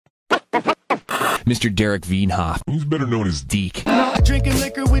Mr. Derek Veenhoff. He's better known as Deke. Drinking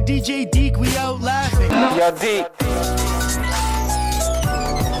liquor with DJ Deke, we out laughing. Yo, Deke.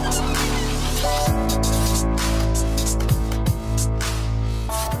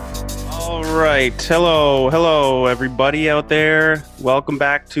 All right. Hello, everybody out there. Welcome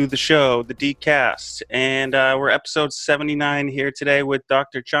back to the show, the Decast. And we're episode 79 here today with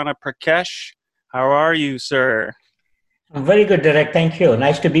Dr. Channa Prakash. How are you, sir? I'm very good, Derek. Thank you.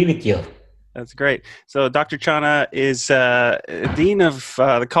 Nice to be with you. That's great. So Dr. Channa is Dean of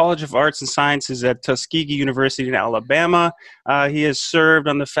the College of Arts and Sciences at Tuskegee University in Alabama. He has served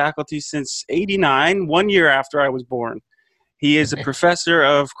on the faculty since '89, 1 year after I was born. He is a professor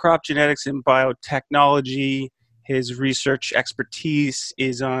of crop genetics and biotechnology. His research expertise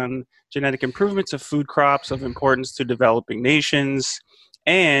is on genetic improvements of food crops of importance to developing nations.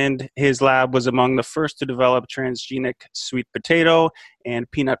 And his lab was among the first to develop transgenic sweet potato and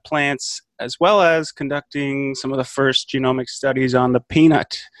peanut plants, as well as conducting some of the first genomic studies on the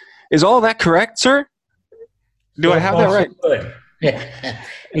peanut. Is all that correct, sir? Do I have that right? Good. Yeah,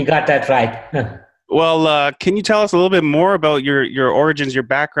 you got that right. Well, can you tell us a little bit more about your origins, your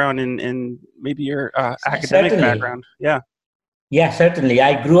background, and maybe your academic background? Yeah. Yeah, certainly.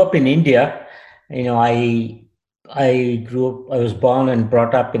 I grew up in India. You know, I was born and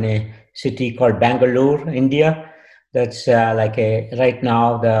brought up in a city called Bangalore, India. That's right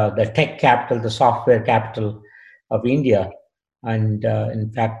now the tech capital, the software capital of India. And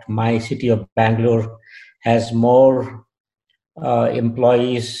in fact, my city of Bangalore has more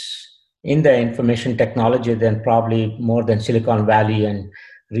employees in the information technology than probably more than Silicon Valley and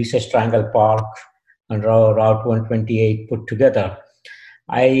Research Triangle Park and Route 128 put together.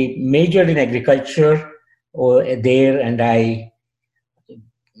 I majored in agriculture there, and I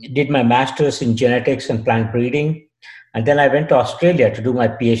did my master's in genetics and plant breeding. And then I went to Australia to do my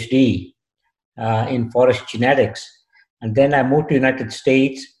PhD in forest genetics. And then I moved to United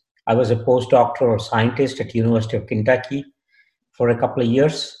States. I was a postdoctoral scientist at University of Kentucky for a couple of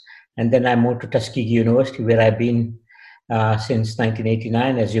years. And then I moved to Tuskegee University, where I've been since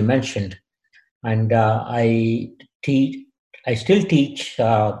 1989, as you mentioned. And I still teach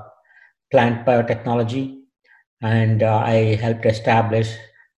plant biotechnology. And I helped establish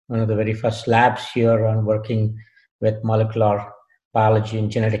one of the very first labs here on working with molecular biology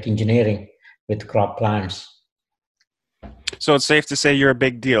and genetic engineering with crop plants. So it's safe to say you're a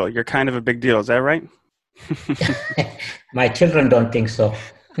big deal. You're kind of a big deal. Is that right? My children don't think so.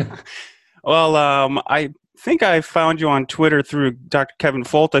 Well, I think I found you on Twitter through Dr. Kevin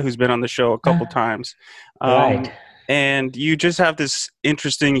Folta, who's been on the show a couple times. Right. And you just have this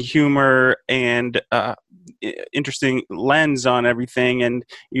interesting humor and interesting lens on everything. And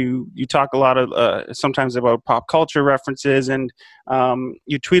you talk a lot of sometimes about pop culture references, and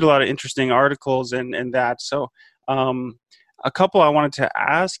you tweet a lot of interesting articles and that. So a couple I wanted to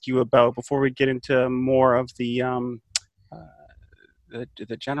ask you about before we get into more of the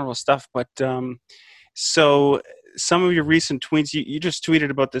general stuff. But so some of your recent tweets, you just tweeted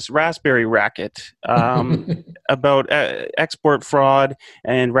about this raspberry racket, about export fraud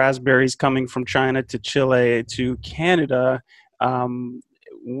and raspberries coming from China to Chile to Canada.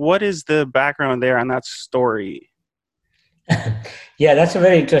 What is the background there on that story? Yeah, that's a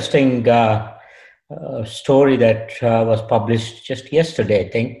very interesting story that was published just yesterday, I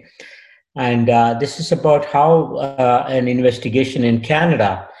think. And this is about how an investigation in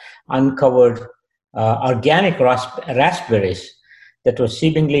Canada uncovered organic raspberries that was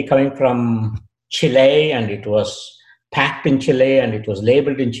seemingly coming from Chile, and it was packed in Chile and it was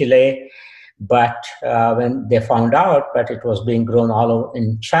labeled in Chile. But when they found out that it was being grown all over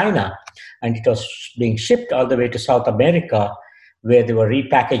in China, and it was being shipped all the way to South America, where they were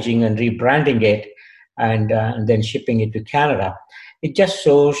repackaging and rebranding it and then shipping it to Canada, it just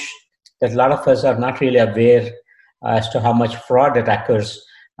shows that a lot of us are not really aware as to how much fraud that occurs.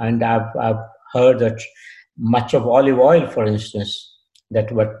 And I've heard that much of olive oil, for instance,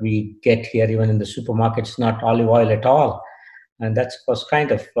 that what we get here, even in the supermarkets, is not olive oil at all. And that was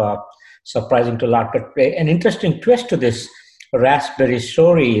kind of surprising to a lot. But an interesting twist to this raspberry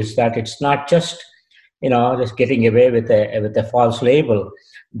story is that it's not just, just getting away with a false label.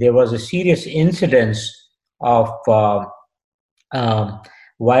 There was a serious incidence of viral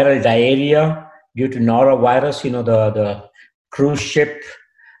diarrhea due to norovirus, the cruise ship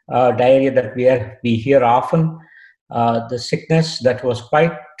diarrhea that we hear often. The sickness that was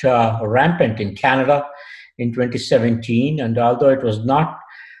quite rampant in Canada in 2017, and although it was not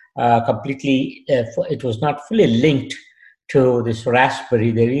it was not fully linked to this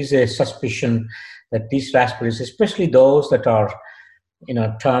raspberry, there is a suspicion that these raspberries, especially those that are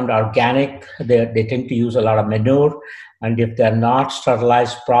termed organic. They tend to use a lot of manure, and if they're not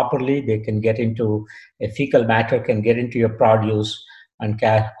sterilized properly, they can get into a fecal matter can get into your produce and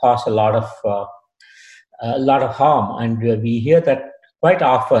can cause a lot of harm. And we hear that quite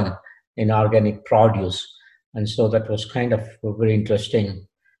often in organic produce. And so that was kind of a very interesting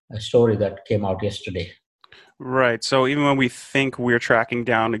story that came out yesterday. Right. So even when we think we're tracking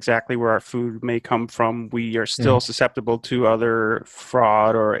down exactly where our food may come from, we are still susceptible to other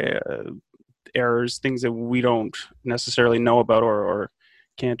fraud or errors, things that we don't necessarily know about or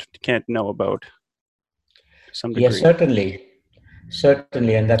can't know about to some degree. Yes,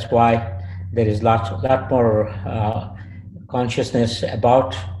 certainly, and that's why there is lot more consciousness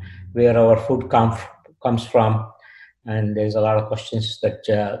about where our food comes from, and there's a lot of questions that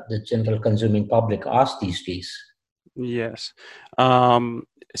the general consuming public ask these days. Yes.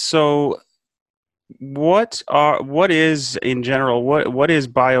 So what is in general, what is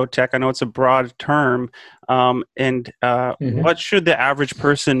biotech? I know it's a broad term. And what should the average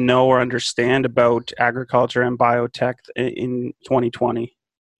person know or understand about agriculture and biotech in 2020?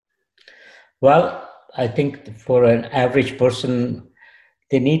 Well, I think for an average person,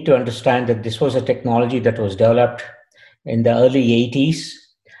 they need to understand that this was a technology that was developed in the early 80s,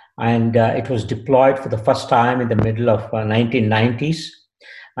 and it was deployed for the first time in the middle of 1990s.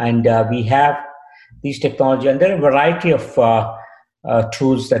 And we have these technology, and there are a variety of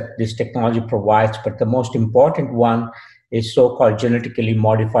tools that this technology provides, but the most important one is so-called genetically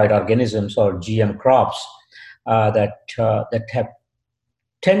modified organisms, or GM crops, that have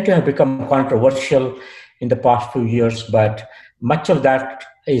tend to have become controversial in the past few years, but much of that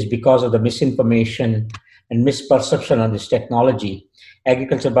is because of the misinformation and misperception on this technology.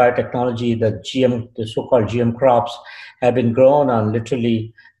 Agriculture biotechnology, the so-called GM crops, have been grown on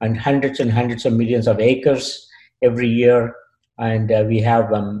literally on hundreds and hundreds of millions of acres every year, and we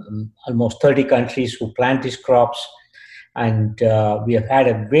have almost 30 countries who plant these crops, and we have had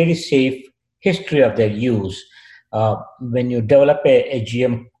a very safe history of their use. When you develop a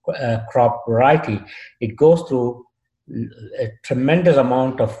GM crop variety, it goes through a tremendous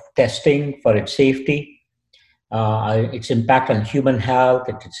amount of testing for its safety, its impact on human health,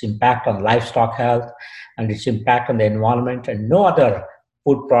 its impact on livestock health, and its impact on the environment. And no other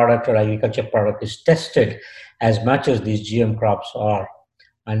food product or agriculture product is tested as much as these GM crops are.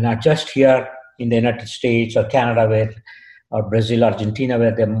 And not just here in the United States or Canada, or Brazil, Argentina,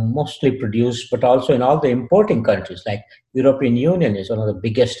 where they're mostly produced, but also in all the importing countries, like European Union is one of the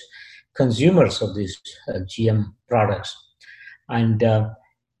biggest consumers of these GM products. And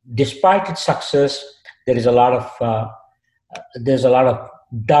despite its success, there's a lot of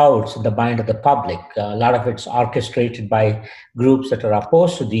doubts in the mind of the public. A lot of it's orchestrated by groups that are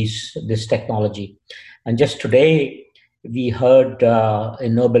opposed to this technology. And just today, we heard a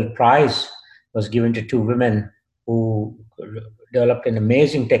Nobel Prize was given to two women who developed an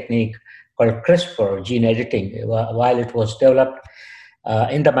amazing technique called CRISPR, gene editing. While it was developed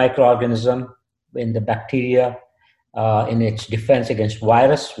in the microorganism, in the bacteria, in its defense against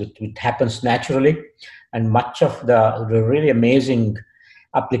virus, which happens naturally. And much of the really amazing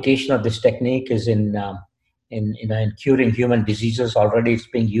application of this technique is in curing human diseases. Already it's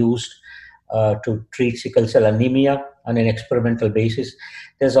being used to treat sickle cell anemia on an experimental basis.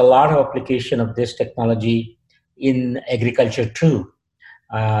 There's a lot of application of this technology in agriculture too.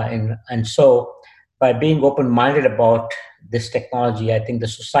 And so by being open-minded about this technology, I think the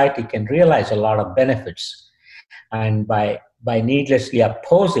society can realize a lot of benefits. And by mindlessly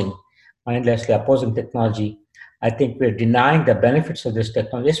opposing technology, I think we're denying the benefits of this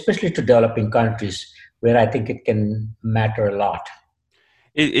technology, especially to developing countries, where I think it can matter a lot.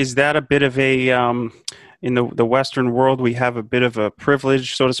 Is that a bit of a in the Western world, we have a bit of a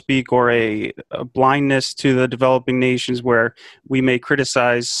privilege, so to speak, or a blindness to the developing nations, where we may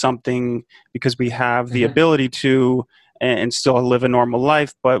criticize something because we have the ability to and still live a normal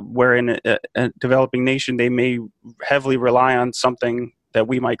life, but where in a developing nation, they may heavily rely on something that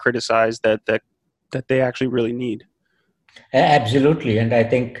we might criticize that they actually really need. Absolutely. And I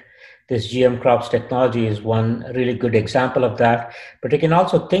think this GM crops technology is one really good example of that. But you can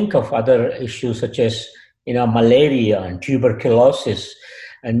also think of other issues such as malaria and tuberculosis,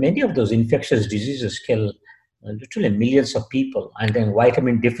 and many of those infectious diseases kill literally millions of people. And then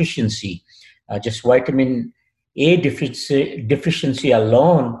vitamin deficiency, just vitamin A deficiency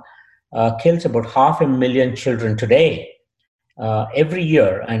alone kills about 500,000 children today, every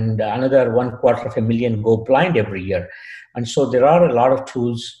year, and another 250,000 go blind every year. And so there are a lot of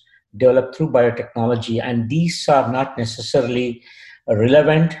tools developed through biotechnology, and these are not necessarily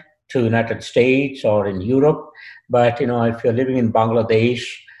relevant to United States or in Europe, But if you're living in Bangladesh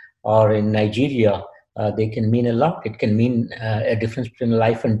or in Nigeria, they can mean a lot. It can mean a difference between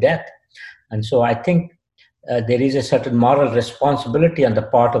life and death. And so I think there is a certain moral responsibility on the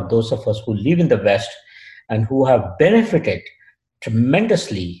part of those of us who live in the West and who have benefited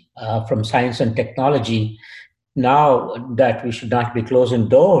tremendously from science and technology, now that we should not be closing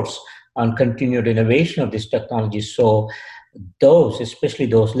doors on continued innovation of these technologies. So those, especially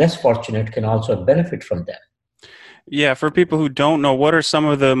those less fortunate, can also benefit from them. Yeah, for people who don't know, what are some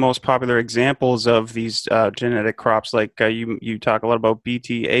of the most popular examples of these genetic crops? Like you talk a lot about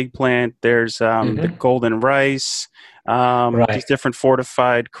BT eggplant. There's the golden rice. These different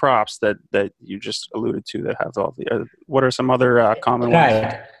fortified crops that you just alluded to that have all the. What are some other common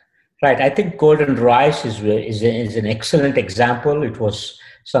ones? Right. I think golden rice is an excellent example. It was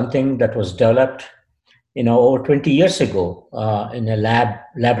something that was developed, over 20 years ago in a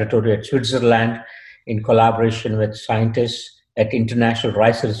laboratory at Switzerland, in collaboration with scientists at International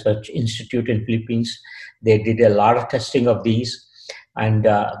Rice Research Institute in Philippines. They did a lot of testing of these. And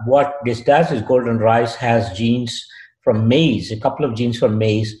what this does is golden rice has genes from maize, a couple of genes from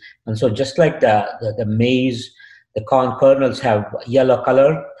maize. And so just like the maize, the corn kernels have yellow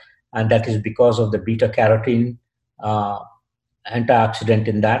color, and that is because of the beta carotene antioxidant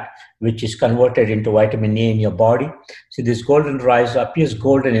in that, which is converted into vitamin A in your body. So this golden rice appears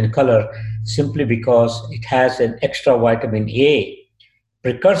golden in color simply because it has an extra vitamin A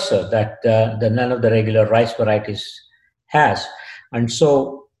precursor that none of the regular rice varieties has. And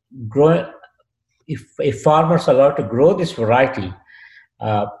so if farmers are allowed to grow this variety,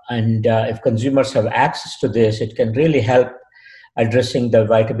 and if consumers have access to this, it can really help addressing the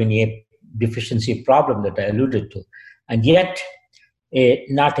vitamin A deficiency problem that I alluded to. And yet,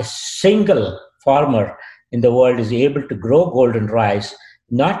 not a single farmer in the world is able to grow golden rice,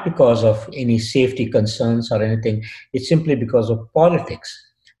 not because of any safety concerns or anything. It's simply because of politics.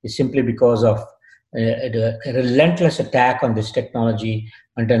 It's simply because of the relentless attack on this technology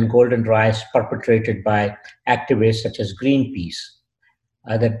and then golden rice perpetrated by activists such as Greenpeace,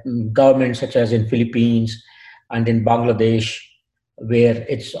 the governments such as in Philippines and in Bangladesh, where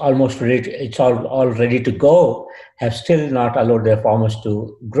it's almost ready, it's all ready to go, have still not allowed their farmers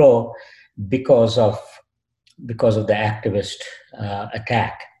to grow because of the activist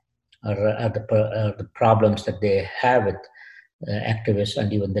attack or the problems that they have with activists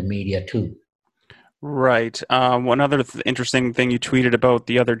and even the media too. Right. One other interesting thing you tweeted about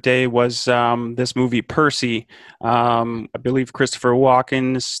the other day was this movie Percy. I believe Christopher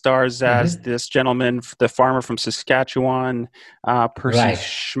Walken stars as this gentleman, the farmer from Saskatchewan, Percy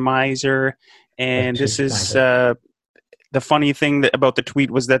Schmeiser. And this is the funny thing about the tweet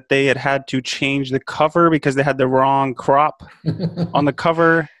was that they had to change the cover because they had the wrong crop on the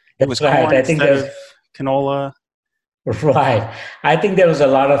cover. It was corn instead of canola. Right. I think there was a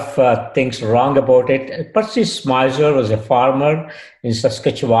lot of things wrong about it. Percy Schmeiser was a farmer in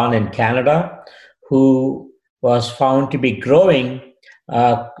Saskatchewan in Canada who was found to be growing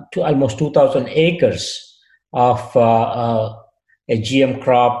to almost 2,000 acres of a GM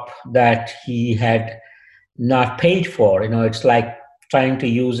crop that he had not paid for. It's like trying to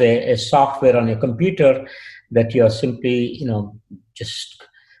use a software on your computer that you're simply, just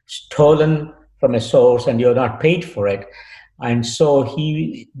stolen from a source and you're not paid for it. And so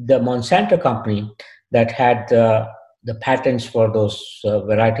the Monsanto company that had the patents for those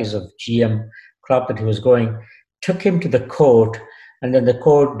varieties of GM crop that he was growing took him to the court, and then the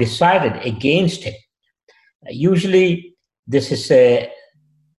court decided against him. Usually this is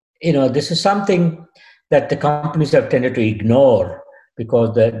something that the companies have tended to ignore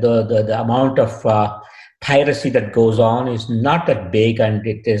because the amount of piracy that goes on is not that big, and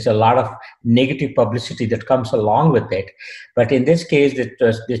there's a lot of negative publicity that comes along with it. But in this case,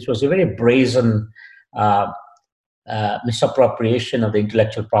 this was a very brazen misappropriation of the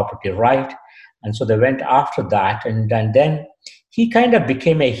intellectual property right. And so they went after that, and then he kind of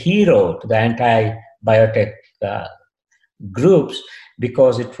became a hero to the anti-biotech groups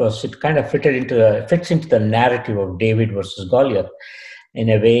because it kind of fits into the narrative of David versus Goliath, in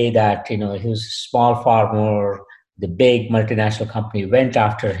a way that, he was a small farmer, the big multinational company went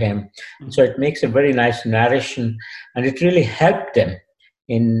after him. So it makes a very nice narration, and it really helped them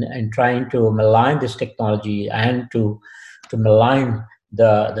in trying to malign this technology and to malign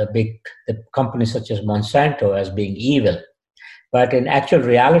the companies such as Monsanto as being evil. But in actual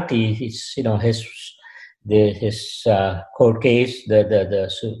reality, his court case,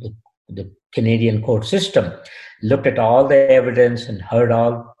 the Canadian court system looked at all the evidence and heard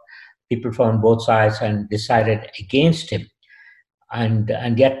all people from both sides and decided against him. And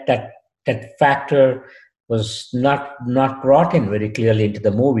yet that factor was not brought in very clearly into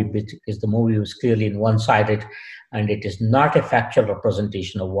the movie, because the movie was clearly one-sided, and it is not a factual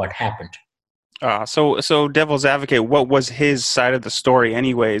representation of what happened. So devil's advocate, what was his side of the story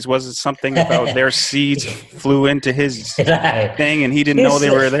anyways? Was it something about their seeds flew into his Right. thing and he didn't know they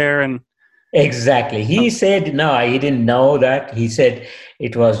were there? And Exactly. He said, no, he didn't know that. He said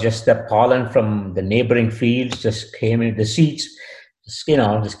it was just the pollen from the neighboring fields just came in, the seeds,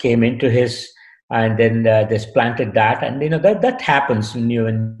 just came into his, and then just planted that. And, that happens when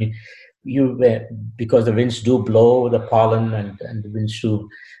you because the winds do blow the pollen, and the winds do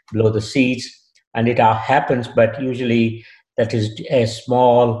blow the seeds, and it happens, but usually that is a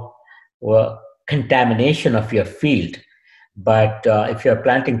small contamination of your field. But if you're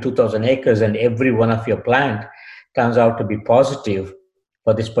planting 2,000 acres and every one of your plant turns out to be positive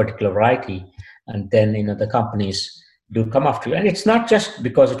for this particular variety, and then the companies do come after you. And it's not just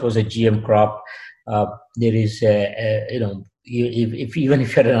because it was a GM crop. There is even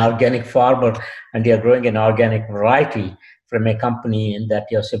if you're an organic farmer and you're growing an organic variety from a company, and that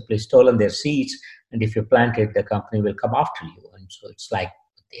you're simply stolen their seeds, and if you plant it, the company will come after you. And so it's like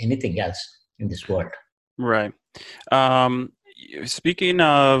anything else in this world. Right. Speaking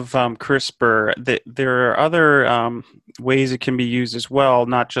of CRISPR, there are other ways it can be used as well,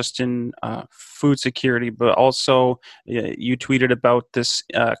 not just in food security, but also you tweeted about this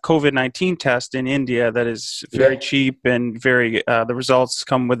COVID-19 test in India that is very cheap and the results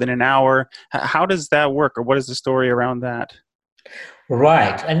come within an hour. How does that work, or what is the story around that?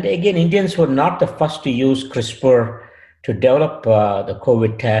 Right. And again, Indians were not the first to use CRISPR to develop the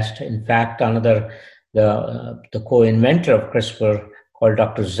COVID test. In fact, the co-inventor of CRISPR, called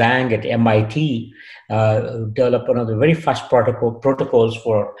Dr. Zhang at MIT, developed one of the very first protocols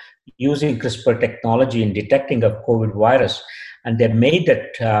for using CRISPR technology in detecting a COVID virus. And they made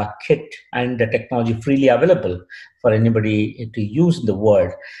that kit and the technology freely available for anybody to use in the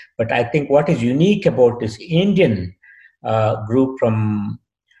world. But I think what is unique about this Indian group from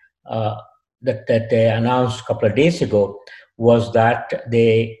that they announced a couple of days ago was that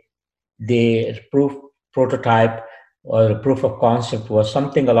the prototype or the proof of concept was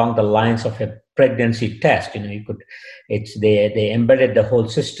something along the lines of a pregnancy test. They embedded the whole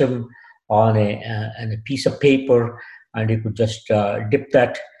system on a piece of paper, and you could just dip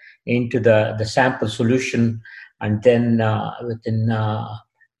that into the sample solution, and then within a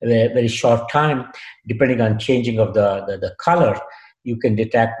very short time, depending on changing of the color, you can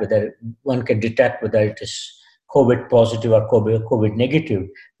detect whether it is COVID positive or COVID negative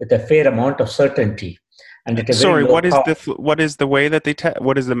with a fair amount of certainty. And what is the way that they test?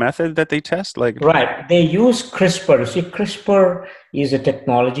 What is the method that they test? Right, they use CRISPR. See, CRISPR is a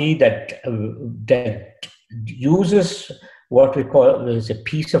technology that uses what we call is a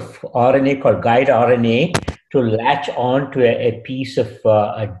piece of RNA called guide RNA to latch on to a piece of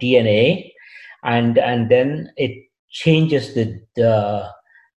DNA, and then it changes the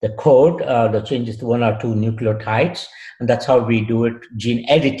code that changes to one or two nucleotides, and that's how we do it, gene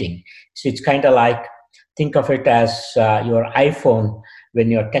editing. So it's kind of like, think of it as your iPhone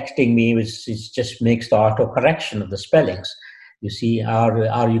when you're texting me, which just makes the auto correction of the spellings. You see,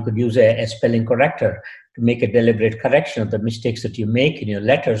 or you could use a spelling corrector to make a deliberate correction of the mistakes that you make in your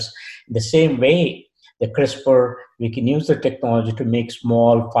letters. In the same way, the CRISPR, we can use the technology to make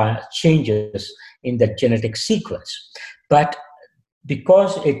small changes in the genetic sequence. But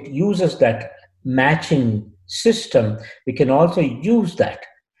because it uses that matching system, we can also use that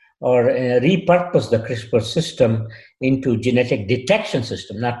or repurpose the CRISPR system into genetic detection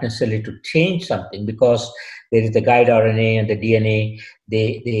system, not necessarily to change something, because there is the guide RNA and the DNA,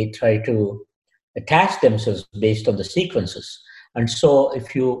 they try to attach themselves based on the sequences. And so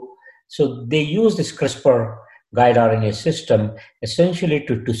they use this CRISPR guide RNA system essentially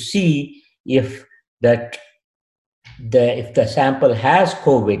to see if the sample has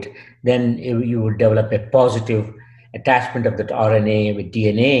COVID, then you would develop a positive attachment of that RNA with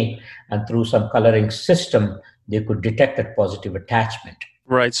DNA, and through some coloring system, they could detect that positive attachment.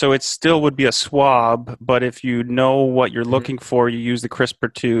 Right. So it still would be a swab, but if you know what you're looking for, you use the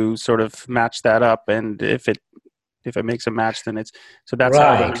CRISPR to sort of match that up. And if it makes a match, then so that's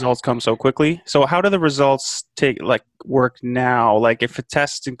right. How the results come so quickly. So how do the results work now? Like if a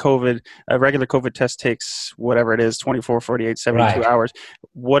test in COVID, a regular COVID test takes whatever it is, 24, 48, 72 hours.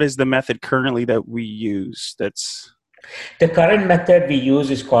 What is the method currently that we use? The current method we use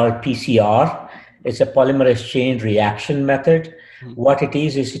is called PCR. It's a polymerase chain reaction method. Mm-hmm. What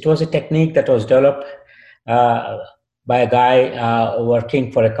it was a technique that was developed by a guy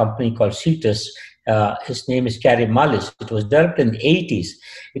working for a company called Cetus. His name is Kary Mullis. It was developed in the 80s.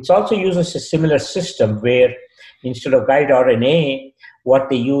 It also uses a similar system where instead of guide RNA, what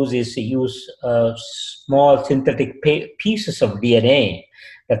they use is to use small synthetic pieces of DNA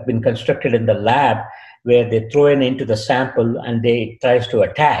that have been constructed in the lab, where they throw in into the sample and they tries to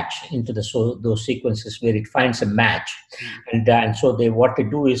attach into those sequences where it finds a match. And so what they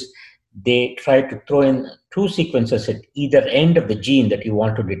do is they try to throw in two sequences at either end of the gene that you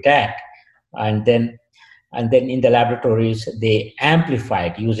want to detect, and then in the laboratories they amplify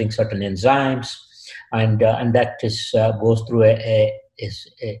it using certain enzymes, and that goes through a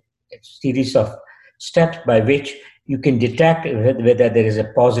series of steps by which you can detect whether there is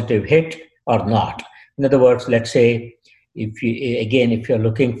a positive hit or not. In other words, let's say if you're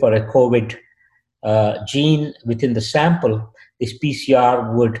looking for a COVID gene within the sample, this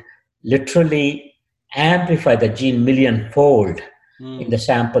PCR would literally amplify the gene millionfold in the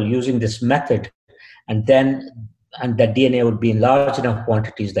sample using this method, and the DNA would be in large enough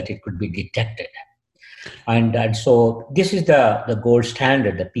quantities that it could be detected. And so this is the gold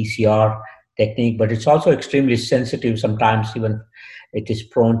standard, the PCR technique, but it's also extremely sensitive. Sometimes even it is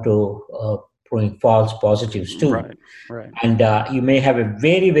prone to throwing false positives too. Right. And you may have a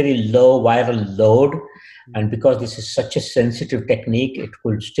very, very low viral load. And because this is such a sensitive technique, it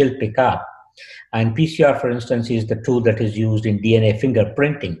could still pick up. And PCR, for instance, is the tool that is used in DNA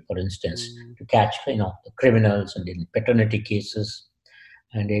fingerprinting, for instance, to catch the criminals and in paternity cases.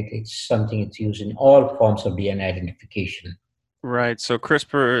 And it's something it's used in all forms of DNA identification. Right. So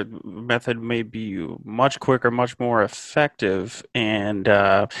CRISPR method may be much quicker, much more effective. And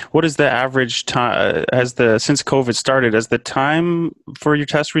what is the average time, since COVID started, has the time for your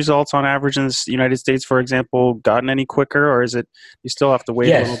test results on average in the United States, for example, gotten any quicker, or is it you still have to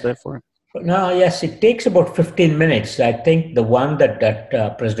wait a little bit for it? No, yes, it takes about 15 minutes. I think the one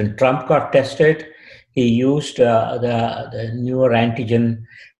that President Trump got tested, he used the newer antigen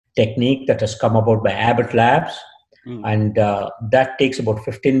technique that has come about by Abbott Labs. And that takes about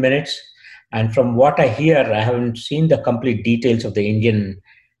 15 minutes. And from what I hear, I haven't seen the complete details of the Indian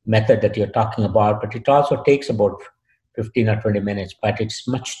method that you're talking about, but it also takes about 15 or 20 minutes, but it's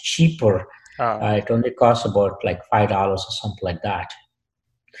much cheaper. It only costs about like $5 or something like that.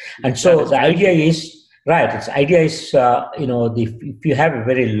 And so the idea is, if you have a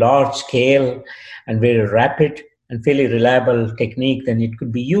very large scale and very rapid and fairly reliable technique, then it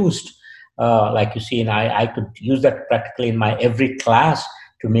could be used. Like you see, and I could use that practically in my every class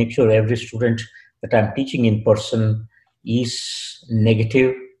to make sure every student that I'm teaching in person is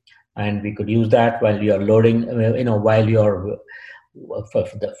negative, and we could use that while you're loading, while you're for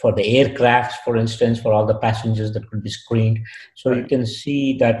the aircrafts, for instance, for all the passengers that could be screened. So you can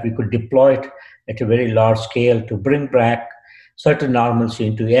see that we could deploy it at a very large scale to bring back certain normalcy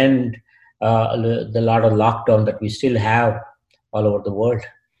and to end the lot of lockdown that we still have all over the world.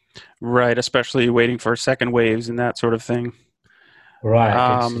 Right, especially waiting for second waves and that sort of thing.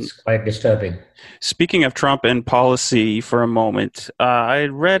 Right, it's quite disturbing. Speaking of Trump and policy for a moment, I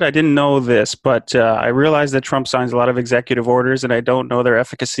didn't know this, but I realized that Trump signs a lot of executive orders, and I don't know their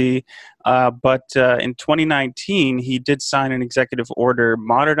efficacy. But in 2019, he did sign an executive order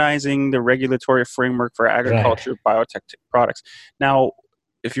modernizing the regulatory framework for agriculture biotech products. Now,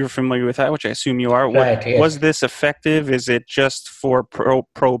 if you're familiar with that, which I assume you are, was this effective? Is it just for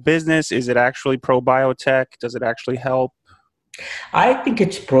pro-business? Is it actually pro-biotech? Does it actually help? I think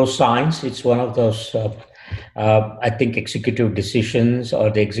it's pro-science. It's one of those, I think, executive decisions or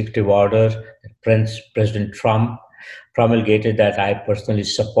the executive order that President Trump promulgated that I personally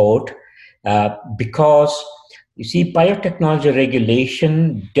support because, you see, biotechnology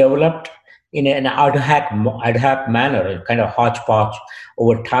regulation developed in an ad hoc manner, kind of hodgepodge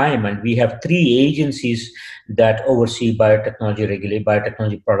over time. And we have three agencies that oversee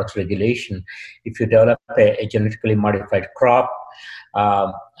biotechnology products regulation. If you develop a genetically modified crop,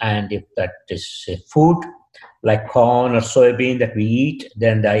 and if that is food, like corn or soybean that we eat,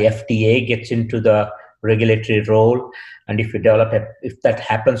 then the FDA gets into the regulatory role. And if if that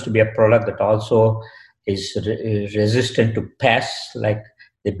happens to be a product that also is resistant to pests, like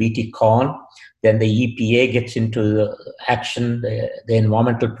the Bt corn, then the EPA gets into the action, the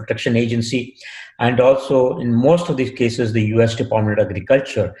Environmental Protection Agency. And also, in most of these cases, the U.S. Department of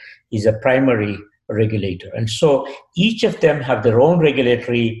Agriculture is a primary regulator. And so each of them have their own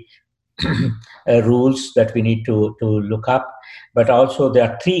regulatory rules that we need to look up. But also, there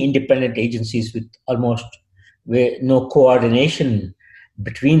are three independent agencies with almost no coordination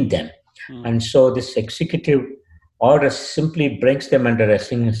between them. And so this executive order simply brings them under a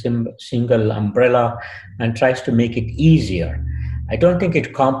single umbrella and tries to make it easier. I don't think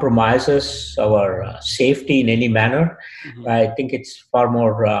it compromises our safety in any manner. Mhm. I think it's far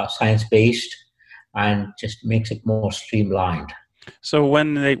more science-based and just makes it more streamlined. So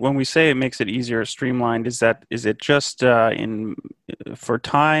when we say it makes it easier, streamlined, is it just in for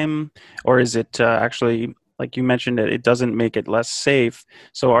time, or is it actually, like you mentioned, it doesn't make it less safe?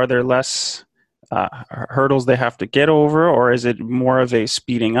 So are there less hurdles they have to get over, or is it more of a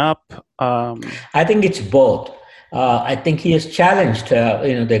speeding up? I think it's both. I think he has challenged,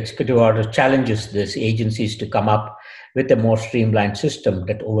 the executive order challenges these agencies to come up with a more streamlined system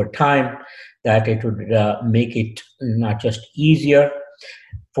that over time, that it would make it not just easier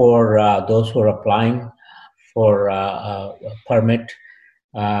for those who are applying for a permit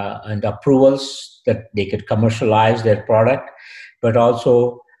and approvals that they could commercialize their product, but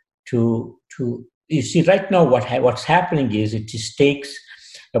also to you see right now what's happening is it just takes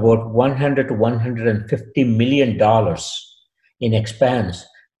about 100 to 150 million dollars in expense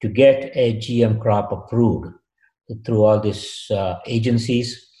to get a GM crop approved through all these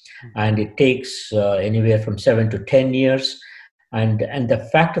agencies, and it takes anywhere from 7 to 10 years. And the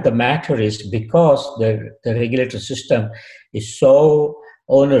fact of the matter is, because the regulatory system is so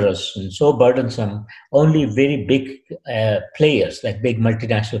onerous and so burdensome, only very big players like big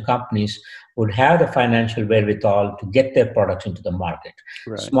multinational companies would have the financial wherewithal to get their products into the market.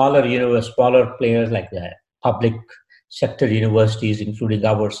 Right. Smaller players like the public sector universities, including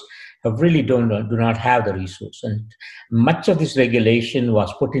ours, do not have the resource. And much of this regulation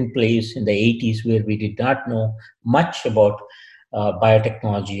was put in place in the 80s, where we did not know much about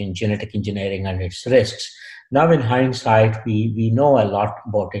biotechnology and genetic engineering and its risks. Now, in hindsight, we know a lot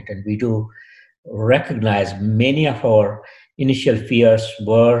about it, and we do recognize many of our initial fears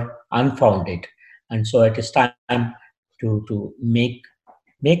were unfounded. And so it is time to make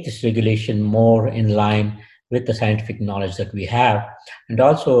this regulation more in line with the scientific knowledge that we have, and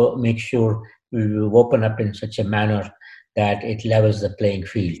also make sure we will open up in such a manner that it levels the playing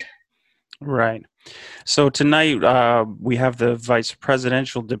field. Right. So tonight we have the vice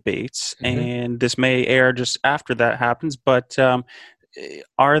presidential debates, and this may air just after that happens. But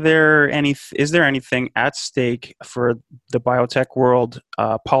is there anything at stake for the biotech world,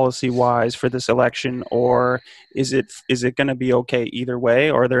 policy-wise, for this election, or is it going to be okay either way?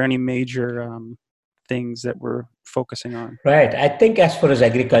 Or are there any major things that we're focusing on? Right. I think as far as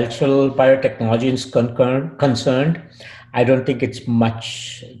agricultural biotechnology is concerned, I don't think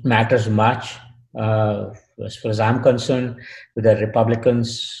matters much. As far as I'm concerned, whether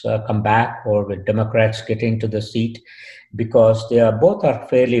Republicans come back or with Democrats get into the seat, because both are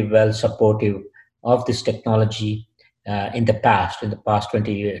fairly well supportive of this technology. In the past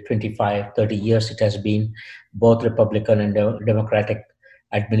 20, 25, 30 years, it has been both Republican and Democratic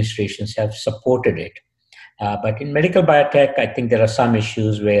administrations have supported it. But in medical biotech, I think there are some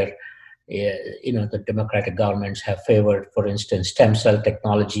issues where the Democratic governments have favored, for instance, stem cell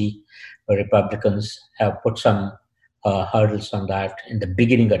technology, where Republicans have put some hurdles on that in the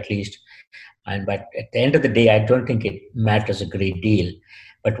beginning, at least. But at the end of the day, I don't think it matters a great deal.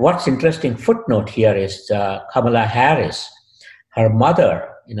 But what's interesting footnote here is Kamala Harris. Her mother,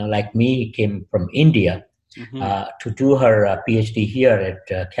 like me, came from India to do her PhD here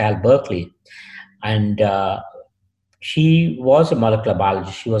at Cal Berkeley. And she was a molecular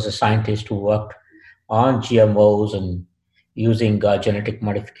biologist. She was a scientist who worked on GMOs and using genetic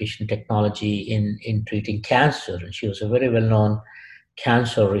modification technology in treating cancer. And she was a very well-known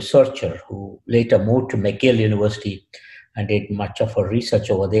cancer researcher who later moved to McGill University and did much of her research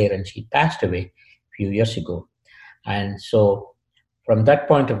over there. And she passed away a few years ago. And so from that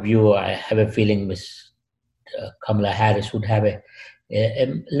point of view, I have a feeling Ms. Kamala Harris would have a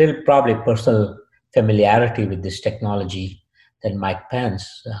little probably personal familiarity with this technology than Mike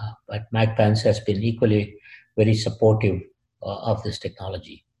Pence. But Mike Pence has been equally very supportive of this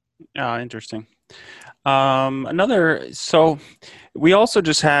technology. Interesting. So we also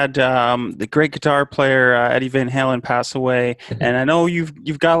just had the great guitar player Eddie Van Halen pass away, and I know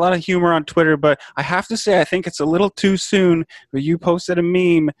you've got a lot of humor on Twitter, but I have to say I think it's a little too soon. But you posted a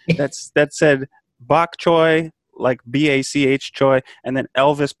meme that said Bok Choy, like BACH Choi, and then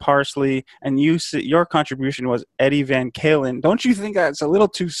Elvis Parsley, and your contribution was Eddie Van Halen. Don't you think that's a little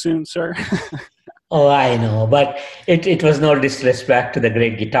too soon, sir? Oh, I know, but it was no disrespect to the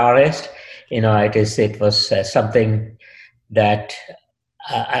great guitarist. It was something that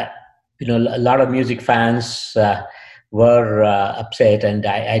a lot of music fans were upset, and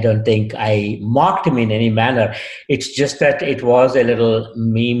I don't think I mocked him in any manner. It's just that it was a little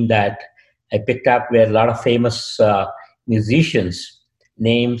meme that I picked up where a lot of famous musicians,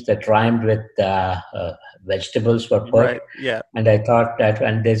 names that rhymed with vegetables were put. Right. Yeah. And I thought that,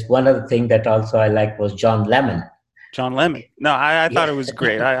 and there's one other thing that also I liked was John Lemon. John Lemon. No, I thought Yeah. it was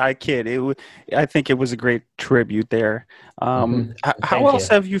great. I kid. I think it was a great tribute there. How Thank else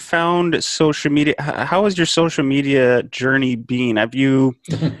you. have you found social media? How has your social media journey been? Have you?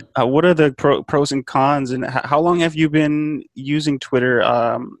 What are the pros and cons? And how long have you been using Twitter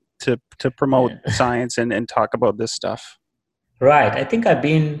to promote science and talk about this stuff? Right. I think I've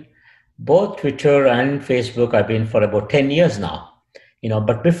been both Twitter and Facebook. I've been for about 10 years now.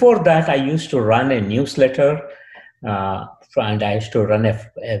 But before that, I used to run a newsletter, uh, and I used to run a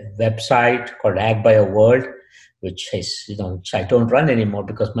website called AgBioWorld, which is, which I don't run anymore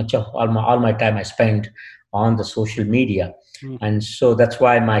because much of all my time I spend on the social media. Mm. And so that's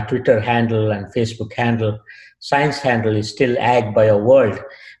why my Twitter handle and Facebook handle, science handle, is still AgBioWorld,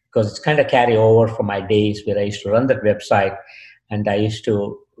 because it's kind of carry over from my days where I used to run that website. And I used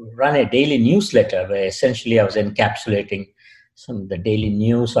to run a daily newsletter where essentially I was encapsulating some of the daily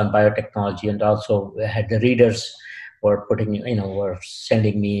news on biotechnology, and also had the readers were were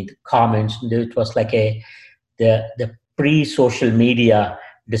sending me comments. It was like the pre-social media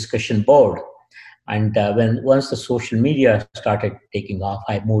discussion board. And once the social media started taking off,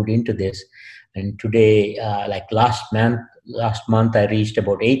 I moved into this. And today, like last month, I reached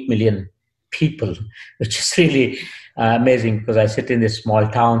about 8 million people, which is really amazing, because I sit in this small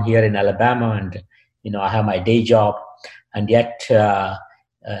town here in Alabama, and I have my day job, and yet the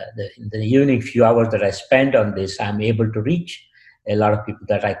evening few hours that I spend on this, I'm able to reach a lot of people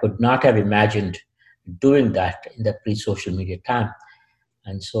that I could not have imagined doing that in the pre-social media time.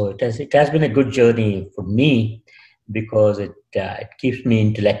 And so it has been a good journey for me, because it keeps me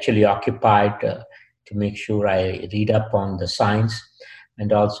intellectually occupied, to make sure I read up on the science,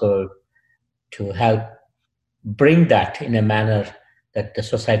 and also to help bring that in a manner that the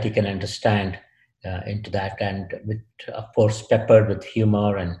society can understand into that, and with, of course, peppered with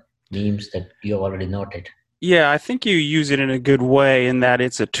humor and memes that you have already noted. Yeah, I think you use it in a good way, in that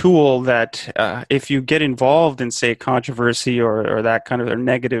it's a tool that if you get involved in, say, controversy or that kind of or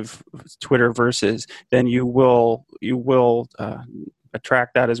negative Twitter verses, then you will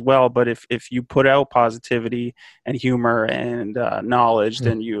attract that as well. But if you put out positivity and humor and knowledge,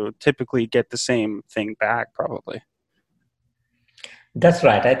 then you typically get the same thing back, probably. That's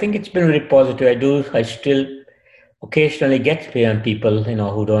right. I think it's been very positive. I still occasionally get people,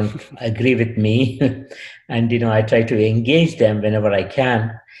 who don't agree with me, and I try to engage them whenever I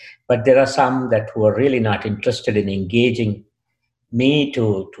can. But there are some that who are really not interested in engaging me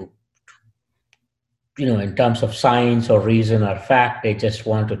to in terms of science or reason or fact. They just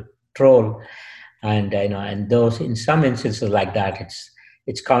want to troll, and and those, in some instances like that,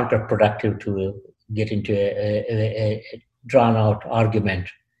 it's counterproductive to get into a drawn out argument.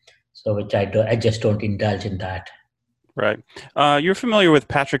 So which I just don't indulge in that. Right. You're familiar with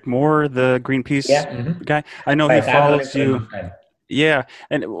Patrick Moore, the Greenpeace guy? I know he Right, I've known him follows for a you. long time. Yeah,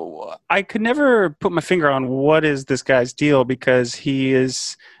 and I could never put my finger on what is this guy's deal, because he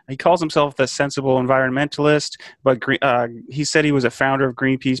calls himself the sensible environmentalist, but he said he was a founder of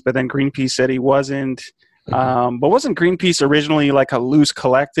Greenpeace, but then Greenpeace said he wasn't. But wasn't Greenpeace originally like a loose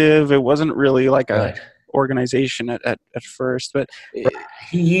collective? It wasn't really like a organization at first, but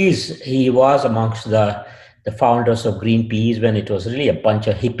he was amongst the founders of Greenpeace when it was really a bunch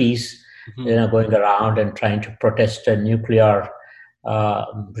of hippies, going around and trying to protest nuclear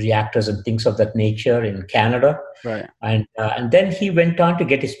reactors and things of that nature in Canada. Right. And then he went on to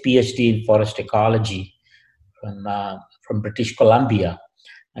get his PhD in forest ecology from British Columbia,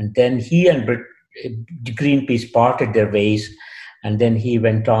 and then he and Greenpeace parted their ways, and then he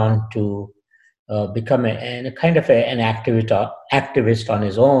went on to become a kind of an activist on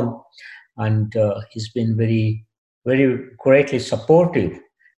his own, and he's been very, very greatly supportive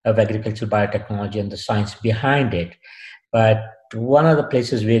of agricultural biotechnology and the science behind it. But one of the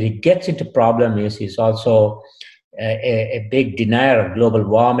places where he gets into problem is he's also a big denier of global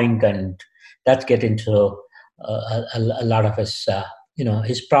warming, and that's get into a lot of his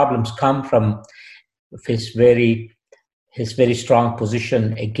his problems come from his very strong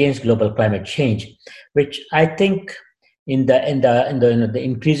position against global climate change, which I think in the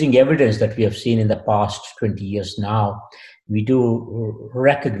increasing evidence that we have seen in the past 20 years now, we do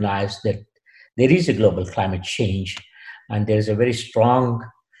recognize that there is a global climate change, and there is a very strong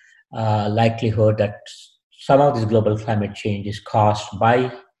likelihood that some of this global climate change is caused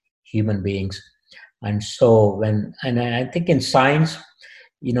by human beings. And so and I think in science,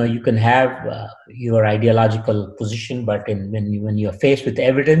 you can have your ideological position, but when you're faced with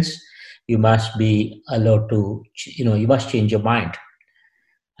evidence, you must be allowed to, you must change your mind.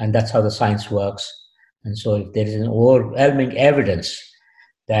 And that's how the science works. And so if there is an overwhelming evidence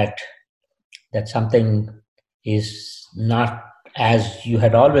that something is not as you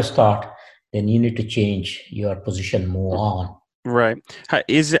had always thought, then you need to change your position, move on. Right.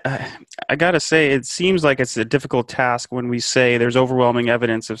 I gotta say, it seems like it's a difficult task when we say there's overwhelming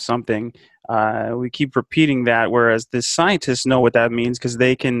evidence of something. We keep repeating that, whereas the scientists know what that means because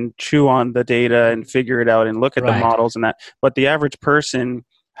they can chew on the data and figure it out and look at the Right. models and that. But the average person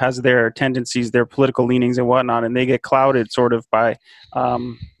has their tendencies, their political leanings and whatnot, and they get clouded sort of by, I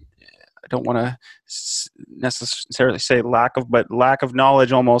don't want to necessarily say lack of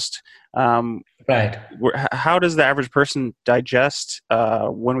knowledge almost. Right. How does the average person digest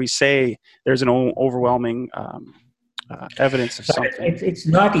when we say there's an overwhelming evidence of something? It's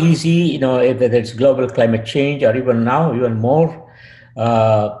not easy, whether it's global climate change or even now, even more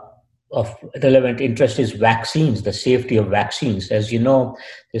of relevant interest is vaccines, the safety of vaccines. As you know,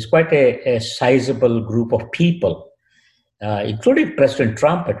 there's quite a sizable group of people, including President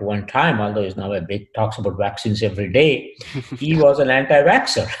Trump at one time, although he's now talks about vaccines every day. He was an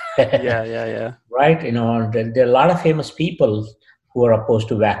anti-vaxxer. Yeah. Right? There are a lot of famous people who are opposed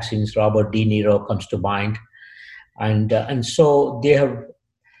to vaccines. Robert De Niro comes to mind. And so there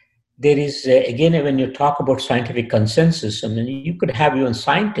is, again, when you talk about scientific consensus, I mean, you could have even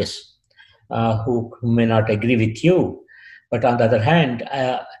scientists who may not agree with you. But on the other hand,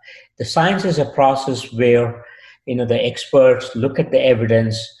 the science is a process where, the experts look at the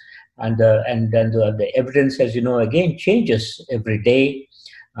evidence, and then the evidence, as you know, again, changes every day.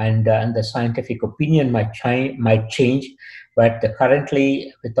 And the scientific opinion might change. But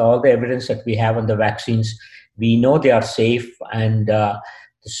currently, with all the evidence that we have on the vaccines, we know they are safe, and the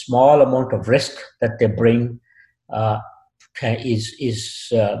small amount of risk that they bring is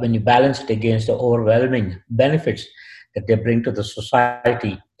when you balance it against the overwhelming benefits that they bring to the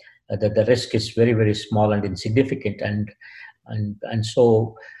society, that the risk is very, very small and insignificant, and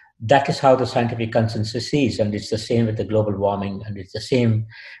so that is how the scientific consensus is, and it's the same with the global warming, and it's the same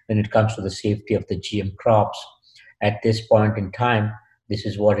when it comes to the safety of the GM crops. At this point in time, this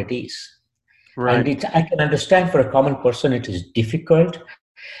is what it is. Right. And I can understand for a common person it is difficult,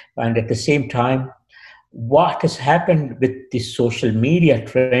 and at the same time, what has happened with this social media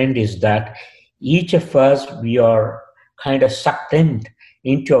trend is that each of us, we are kind of sucked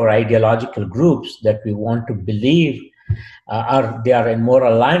into our ideological groups that we want to believe they are more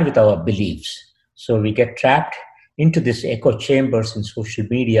aligned with our beliefs. So we get trapped into this echo chambers in social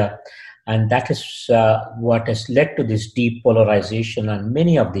media, and that is what has led to this deep polarization on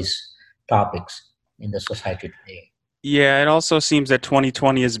many of these topics in the society today. Yeah, it also seems that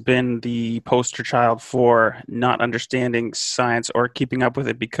 2020 has been the poster child for not understanding science or keeping up with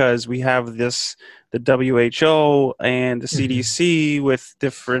it, because we have the WHO and the CDC with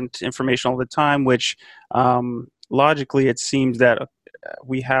different information all the time, which logically it seems that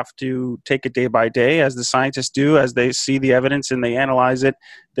we have to take it day by day, as the scientists do, as they see the evidence and they analyze it.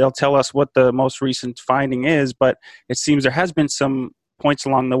 They'll tell us what the most recent finding is, but it seems there has been some points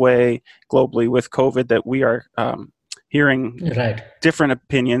along the way globally with COVID that we are hearing different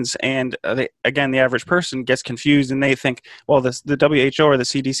opinions, and the average person gets confused and they think, well, the WHO or the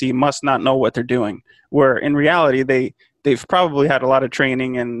CDC must not know what they're doing, where in reality they've probably had a lot of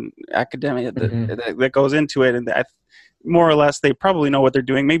training and academia that goes into it, and that more or less they probably know what they're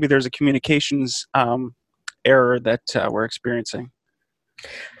doing. Maybe there's a communications error that we're experiencing.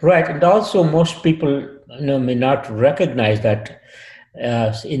 Right, and also most people may not recognize that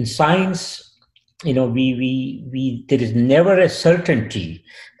in science, we there is never a certainty.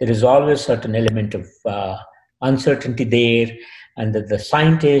 There is always a certain element of uncertainty there, and that the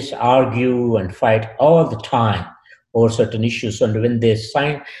scientists argue and fight all the time over certain issues. And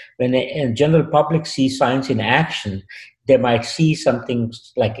when a general public sees science in action, they might see something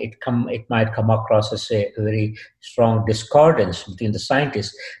like it might come across as a very strong discordance between the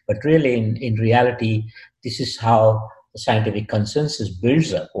scientists. But really, in reality, this is how the scientific consensus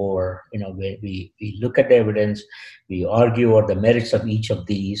builds up, or we look at the evidence, we argue over the merits of each of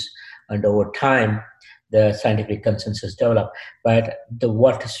these, and over time the scientific consensus develop. But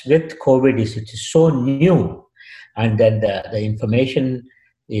what is with COVID is it is so new, and then the information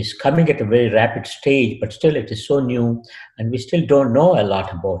is coming at a very rapid stage, but still it is so new, and we still don't know a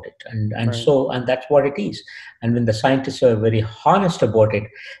lot about it, and that's what it is. And when the scientists are very honest about it,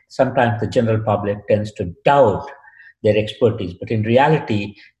 sometimes the general public tends to doubt their expertise. But in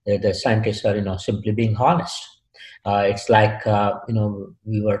reality, the scientists are, simply being honest. It's like,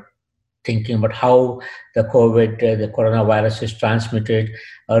 we were thinking about how the coronavirus is transmitted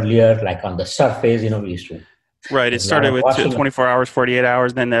earlier, like on the surface, we used to Right. It There's a lot started of with washing. 24 hours, 48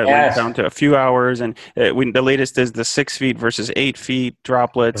 hours, then that went Yes, down to a few hours. And the latest is the 6 feet versus 8 feet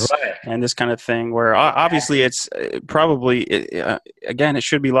droplets right. and this kind of thing, where obviously Exactly. it's probably, again, it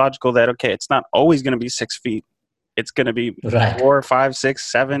should be logical that, okay, it's not always going to be 6 feet. It's going to be Right. 4, 5,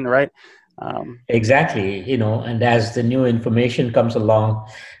 6, 7, right? Exactly. And as the new information comes along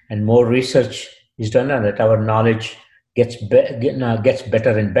and more research is done on it, our knowledge gets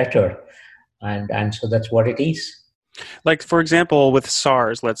better and better. And so that's what it is. Like, for example, with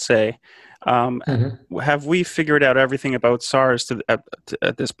SARS, let's say, um, Mhm. have we figured out everything about SARS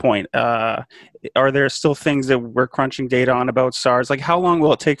at this point? Are there still things that we're crunching data on about SARS? Like, how long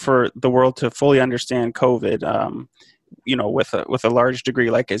will it take for the world to fully understand COVID? With a large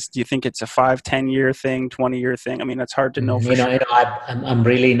degree, like, do you think it's a 5, 10 year thing, 20-year thing? I mean, it's hard to know for sure. I'm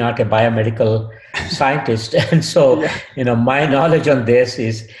really not a biomedical scientist, and so Yeah. my knowledge on this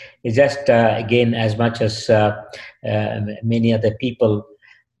is just again as much as many other people.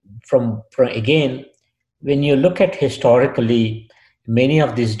 From again, when you look at historically, many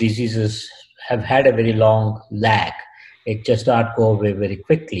of these diseases have had a very long lag. It just not go away very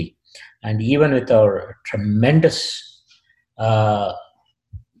quickly, and even with our tremendous uh,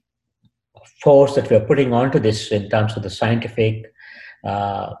 force that we are putting onto this in terms of the scientific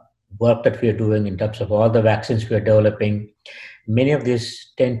uh, work that we are doing, in terms of all the vaccines we are developing, many of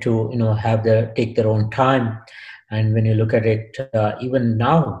these tend to take their own time. And when you look at it, even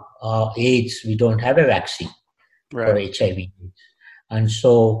now, AIDS, we don't have a vaccine for Right. HIV, and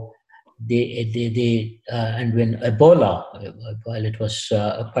so and when Ebola, while it was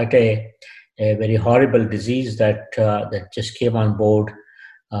quite a very horrible disease that just came on board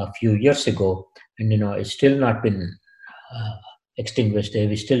a few years ago, and it's still not been uh, extinguished.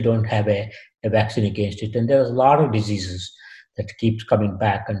 We still don't have a vaccine against it, and there's a lot of diseases that keeps coming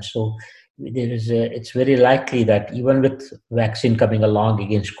back, and so it's very likely that even with vaccine coming along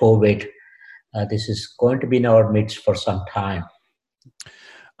against COVID, this is going to be in our midst for some time.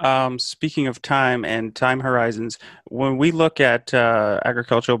 Speaking of time and time horizons, when we look at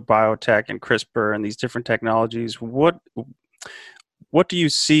agricultural biotech and CRISPR and these different technologies, what do you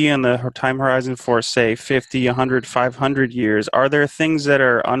see in the time horizon for, say, 50, 100, 500 years? Are there things that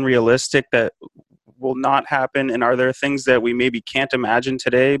are unrealistic that will not happen? And are there things that we maybe can't imagine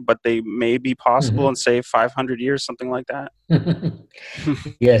today, but they may be possible in, say, 500 years, something like that?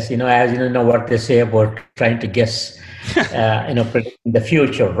 Yes, as what they say about trying to guess, predicting the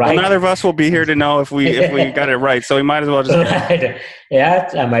future, Well, right? neither of us will be here to know if we got it right, so we might as well just guess. Right. Yeah,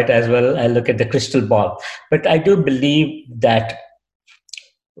 I might as well look at the crystal ball. But I do believe that,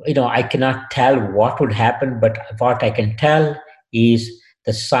 I cannot tell what would happen, but what I can tell is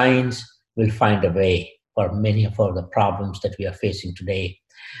the science will find a way for many of the problems that we are facing today.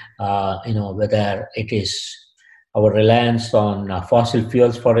 Whether it is our reliance on fossil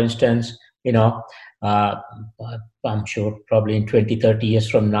fuels, for instance, uh, I'm sure probably in 20, 30 years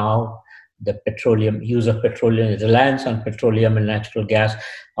from now, the use of petroleum, reliance on petroleum and natural gas,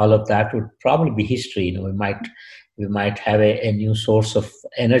 all of that would probably be history. We might have a new source of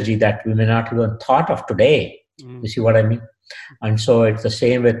energy that we may not even thought of today. You see what I mean? And so it's the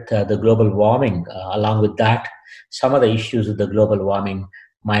same with the global warming. Along with that, some of the issues with the global warming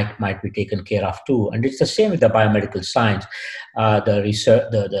might be taken care of too. And it's the same with the biomedical science. The research,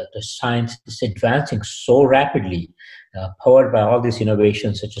 the science is advancing so rapidly, powered by all these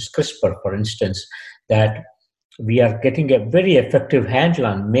innovations such as CRISPR, for instance, that we are getting a very effective handle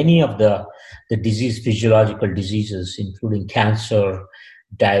on many of the physiological diseases, including cancer,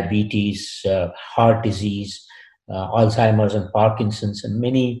 diabetes, heart disease, Alzheimer's and Parkinson's, and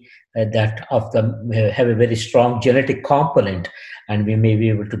many that of them have a very strong genetic component, and we may be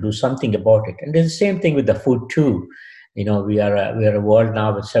able to do something about it. And it's the same thing with the food too. We are a world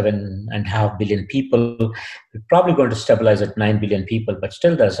now with 7.5 billion people. We're probably going to stabilize at 9 billion people, but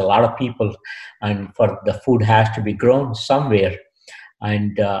still there's a lot of people, and for the food has to be grown somewhere.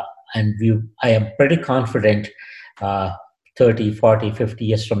 And I am pretty confident 30, 40, 50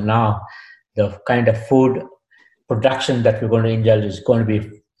 years from now, the kind of food production that we're going to indulge is going to be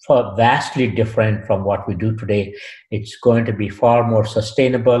vastly different from what we do today. It's going to be far more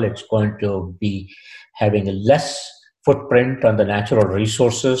sustainable. It's going to be having a less footprint on the natural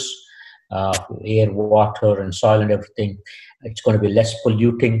resources, air, water, and soil, and everything. It's going to be less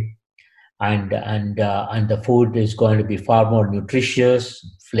polluting, and the food is going to be far more nutritious,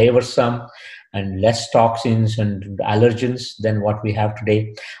 flavorsome, and less toxins and allergens than what we have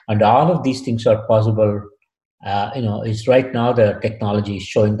today. And all of these things are possible. Is right now the technology is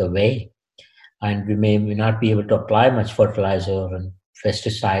showing the way, and we may not be able to apply much fertilizer and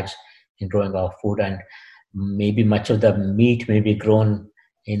pesticides in growing our food. And maybe much of the meat may be grown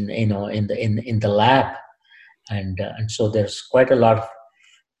in the lab, and so there's quite a lot of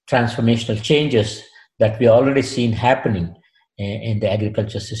transformational changes that we already seen happening in the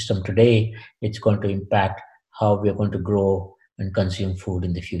agriculture system today. It's going to impact how we're going to grow and consume food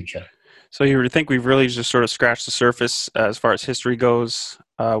in the future. So you think we've really just sort of scratched the surface as far as history goes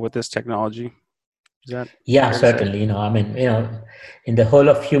with this technology? Is that Yeah, certainly. I mean, in the whole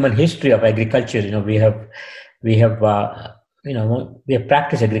of human history of agriculture, we have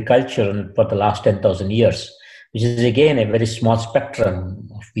practiced agriculture for the last 10,000 years, which is again a very small spectrum.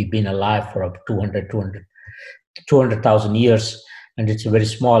 We've been alive for up to 200,000 years, and it's very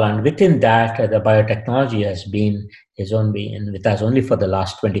small. And within that, the biotechnology is only with us only for the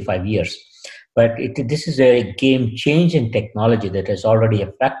last 25 years. But this is a game-changing technology that is already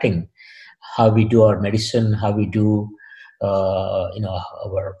affecting how we do our medicine, how we do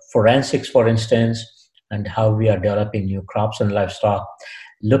our forensics, for instance, and how we are developing new crops and livestock.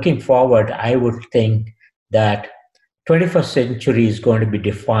 Looking forward, I would think that 21st century is going to be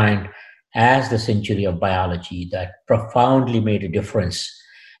defined as the century of biology that profoundly made a difference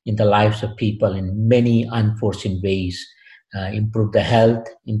in the lives of people in many unforeseen ways, improve the health,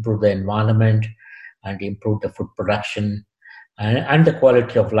 improve the environment, and improve the food production and the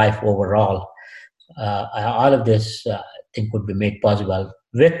quality of life overall. All of this, I think, would be made possible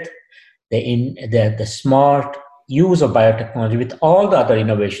with the smart use of biotechnology, with all the other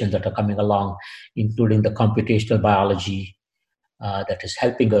innovations that are coming along, including the computational biology that is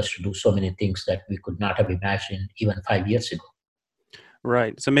helping us to do so many things that we could not have imagined even 5 years ago.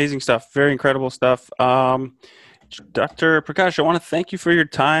 Right. It's amazing stuff. Very incredible stuff. Dr. Prakash, I want to thank you for your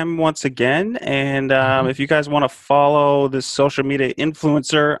time once again. And if you guys want to follow this social media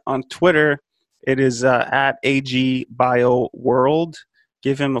influencer on Twitter, it is at AGBioWorld.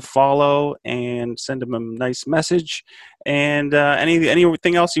 Give him a follow and send him a nice message. And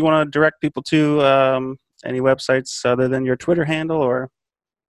anything else you want to direct people to? Any websites other than your Twitter handle, or?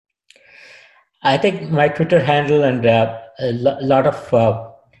 I think my Twitter handle and a lot of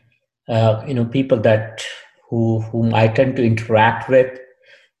people whom I tend to interact with,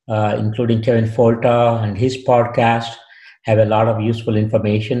 including Kevin Folta and his podcast, have a lot of useful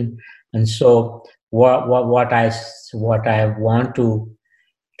information. And so, what I want to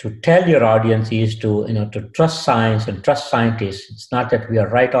tell your audience is to trust science and trust scientists. It's not that we are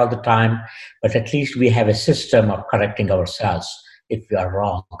right all the time, but at least we have a system of correcting ourselves if we are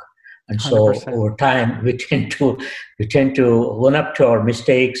wrong. And so 100%. Over time, we tend to own up to our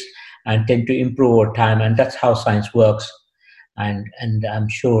mistakes and tend to improve over time, and that's how science works. And I'm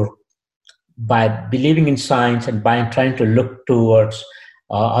sure by believing in science and by trying to look towards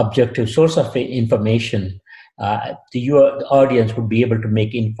objective source of information, the audience would be able to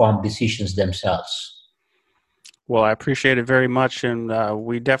make informed decisions themselves. Well, I appreciate it very much, and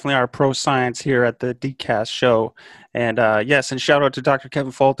we definitely are pro-science here at the DCAST show. And yes, and shout out to Dr.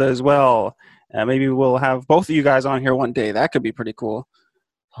 Kevin Folta as well. Maybe we'll have both of you guys on here one day. That could be pretty cool.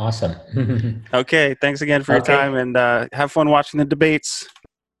 Awesome. Okay, thanks again for your time, and have fun watching the debates.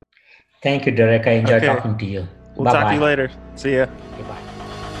 Thank you, Derek. I enjoyed talking to you. We'll talk to you later. See ya. Goodbye.